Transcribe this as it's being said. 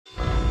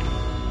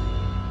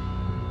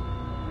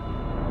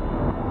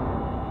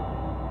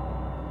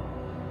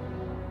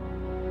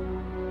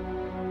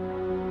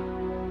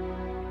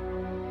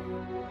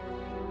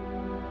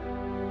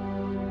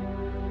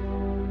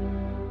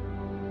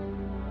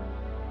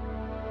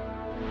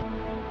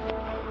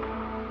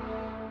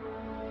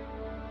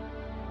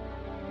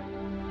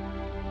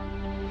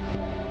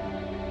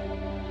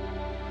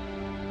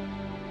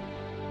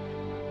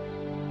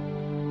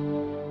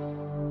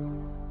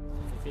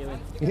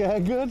Yeah,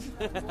 good.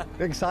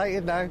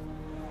 Excited now.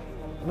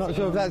 I'm not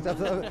sure if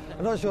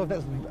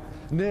that's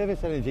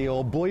nervous energy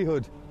or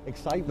boyhood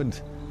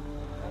excitement.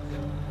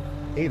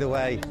 Either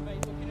way,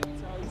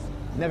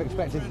 never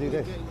expected to do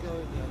this.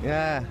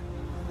 Yeah.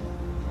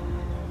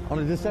 On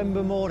a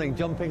December morning,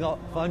 jumping up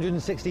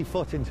 160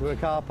 foot into a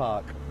car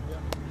park.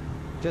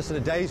 Just in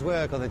a day's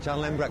work on the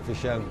Channel M Breakfast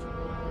Show.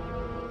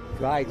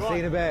 Right, see you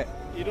in a bit.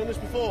 You done this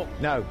before?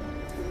 No.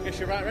 Guess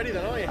you're right ready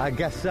then, aren't you? I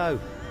guess so.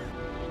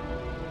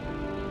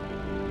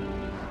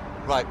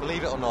 Right,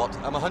 believe it or not,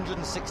 I'm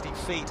 160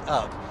 feet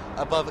up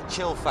above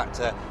chill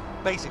factor,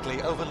 basically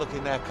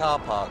overlooking their car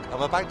park.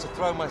 I'm about to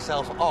throw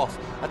myself off,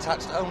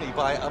 attached only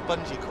by a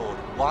bungee cord.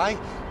 Why?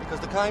 Because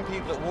the kind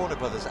people at Warner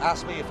Brothers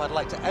asked me if I'd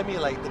like to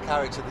emulate the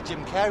character that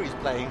Jim Carey's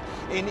playing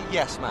in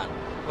Yes Man.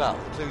 Well,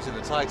 the clue's in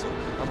the title.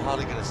 I'm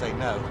hardly going to say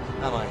no,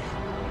 am I?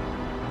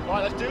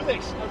 Right, let's do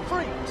this.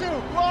 3, 2,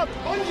 1,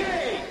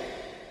 bungee!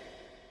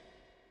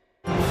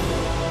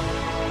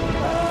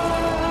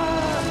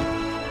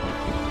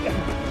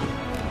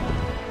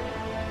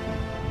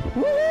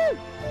 Woo!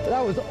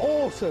 That was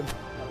awesome.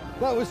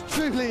 That was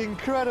truly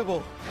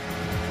incredible.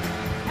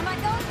 Am I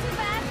going too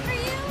fast for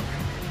you?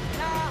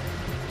 Nah.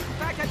 In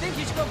fact, I think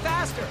you should go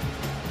faster.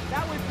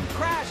 That way if we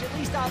crash, at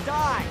least I'll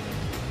die.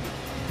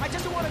 I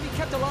just don't want to be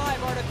kept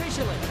alive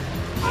artificially.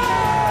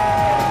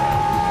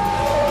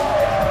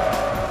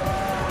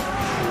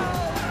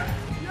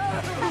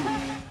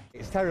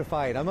 It's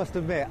terrifying, I must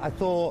admit. I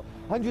thought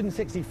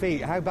 160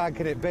 feet, how bad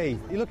can it be?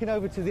 You're looking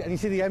over to and you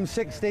see the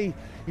M60,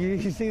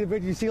 you see the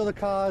bridge, you see all the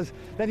cars,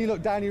 then you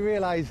look down, you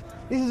realise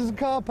this is a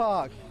car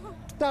park,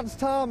 that's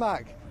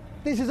tarmac,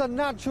 this is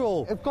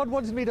unnatural. If God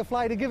wanted me to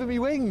fly, he'd have given me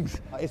wings.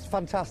 It's a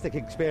fantastic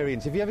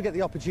experience. If you ever get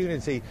the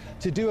opportunity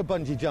to do a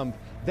bungee jump,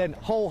 then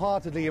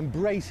wholeheartedly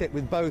embrace it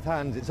with both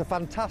hands. It's a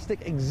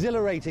fantastic,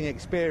 exhilarating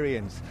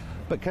experience.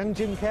 But can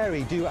Jim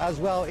Carey do as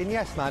well in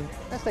Yes Man?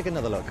 Let's take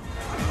another look.